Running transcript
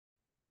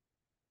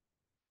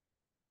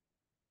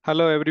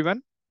Hello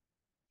everyone.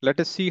 Let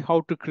us see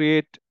how to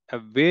create a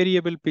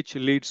variable pitch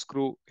lead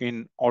screw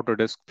in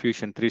Autodesk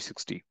Fusion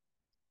 360.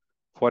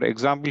 For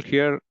example,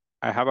 here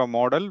I have a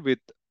model with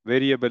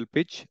variable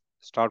pitch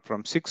start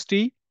from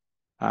 60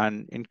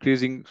 and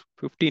increasing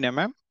 15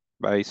 mm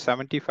by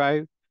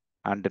 75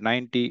 and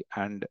 90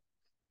 and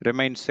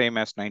remain same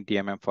as 90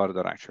 mm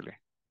further actually.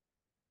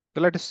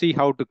 So let us see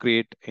how to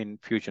create in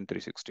Fusion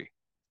 360.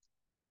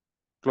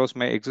 Close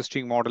my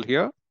existing model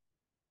here.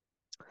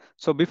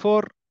 So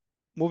before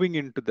moving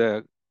into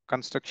the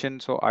construction,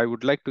 so I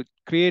would like to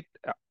create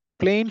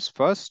planes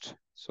first.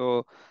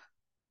 So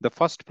the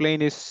first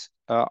plane is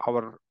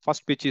our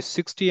first pitch is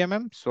 60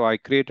 mm. So I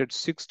created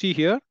 60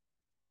 here.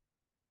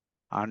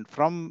 And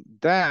from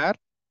there,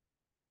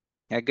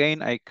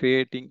 again, I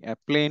creating a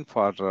plane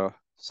for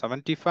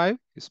 75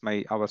 is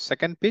our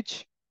second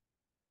pitch.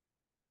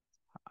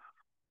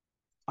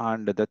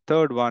 And the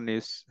third one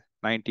is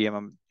 90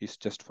 mm is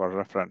just for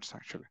reference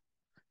actually.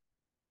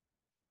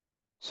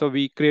 So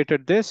we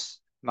created this.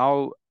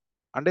 Now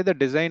under the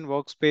design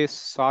workspace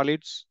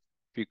solids,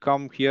 if you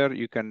come here,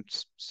 you can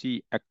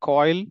see a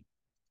coil.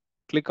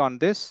 Click on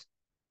this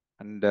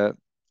and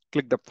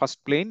click the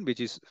first plane,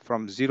 which is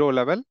from 0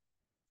 level,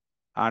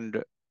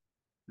 and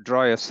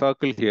draw a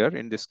circle here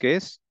in this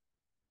case.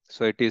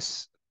 So it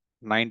is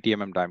 90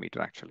 mm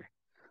diameter actually.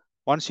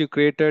 Once you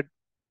created,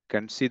 you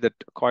can see that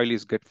coil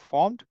is get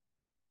formed.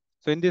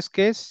 So in this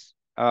case,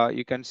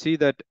 you can see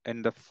that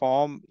in the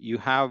form, you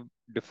have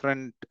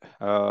different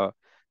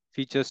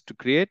features to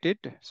create it.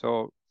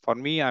 So for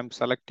me, I'm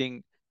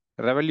selecting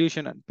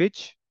revolution and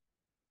pitch.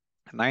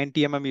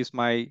 90 mm is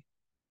my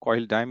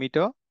coil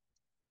diameter,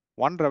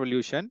 1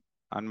 revolution,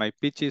 and my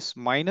pitch is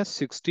minus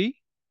 60.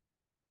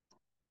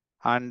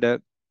 And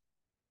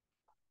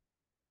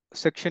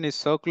section is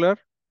circular,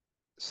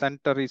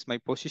 center is my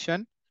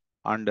position,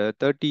 and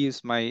 30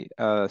 is my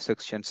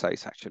section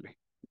size actually.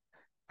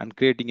 And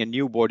creating a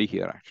new body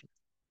here actually.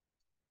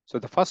 So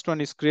the first one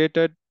is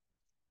created.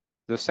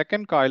 The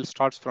second coil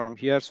starts from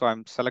here. So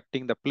I'm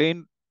selecting the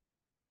plane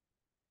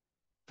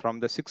from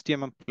the 60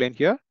 mm plane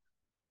here.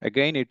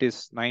 Again, it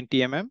is 90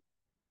 mm.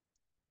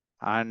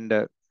 And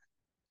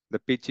the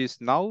pitch is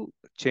now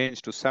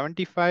changed to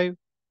 75.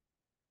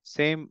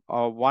 Same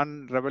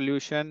 1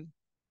 revolution,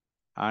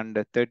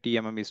 and 30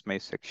 mm is my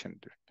section.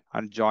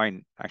 And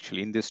join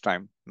actually in this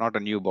time, not a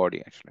new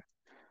body actually.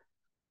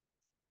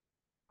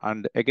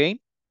 And again,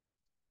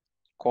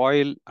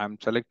 coil, I'm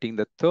selecting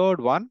the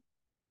third one.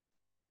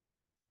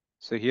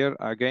 So here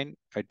again,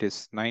 it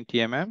is 90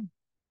 mm.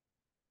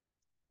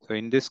 So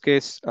in this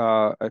case,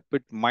 I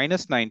put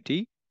minus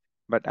 90,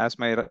 but as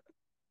my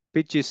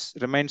pitch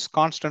remains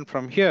constant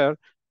from here,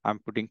 I'm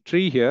putting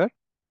 3 here,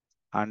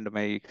 and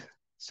my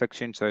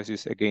section size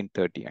is again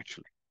 30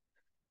 actually.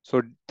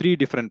 So 3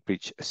 different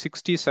pitch,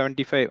 60,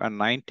 75, and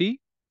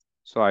 90.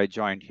 So I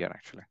joined here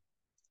actually.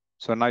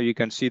 So now you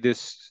can see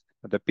this,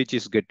 the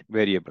pitches get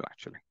variable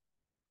actually.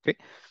 Okay.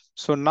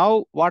 So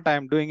now what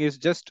I'm doing is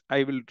just,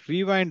 I will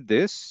rewind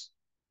this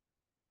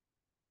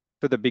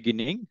to the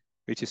beginning,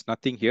 which is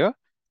nothing here.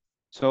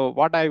 So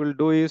what I will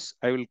do is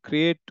I will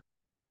create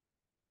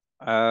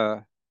a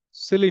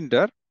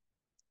cylinder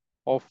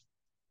of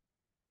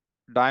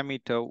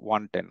diameter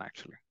 110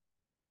 actually.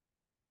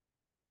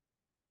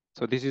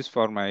 So this is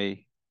for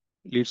my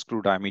lead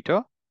screw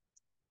diameter,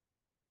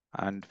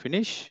 and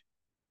finish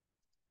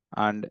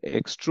and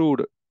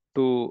extrude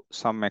to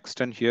some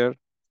extent here.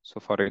 So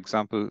for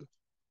example,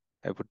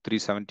 I put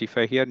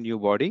 375 here, new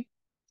body.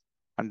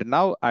 And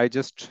now I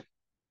just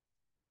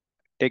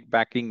take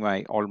backing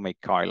all my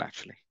coil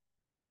actually.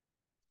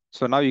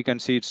 So now you can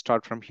see it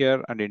start from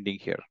here and ending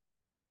here.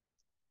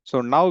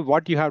 So now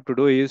what you have to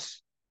do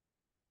is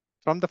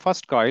from the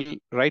first coil,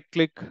 right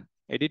click,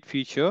 edit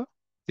feature.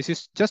 This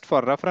is just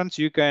for reference.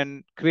 You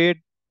can create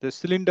the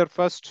cylinder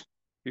first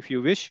if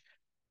you wish,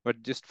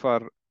 but just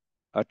for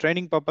a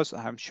training purpose,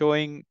 I'm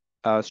showing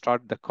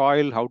start the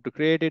coil, how to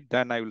create it.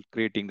 Then I will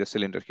creating the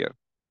cylinder here.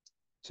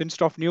 So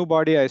instead of new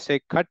body, I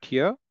say cut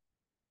here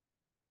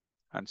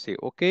and say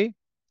okay.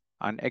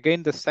 And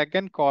again, the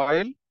second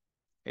coil,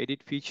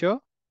 edit feature,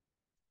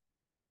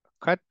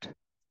 cut.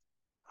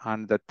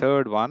 And the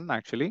third one,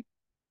 actually,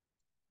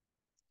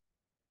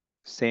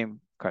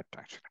 same cut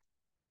actually.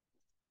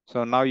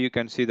 So now you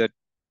can see that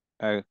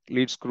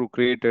lead screw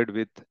created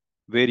with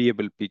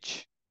variable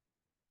pitch.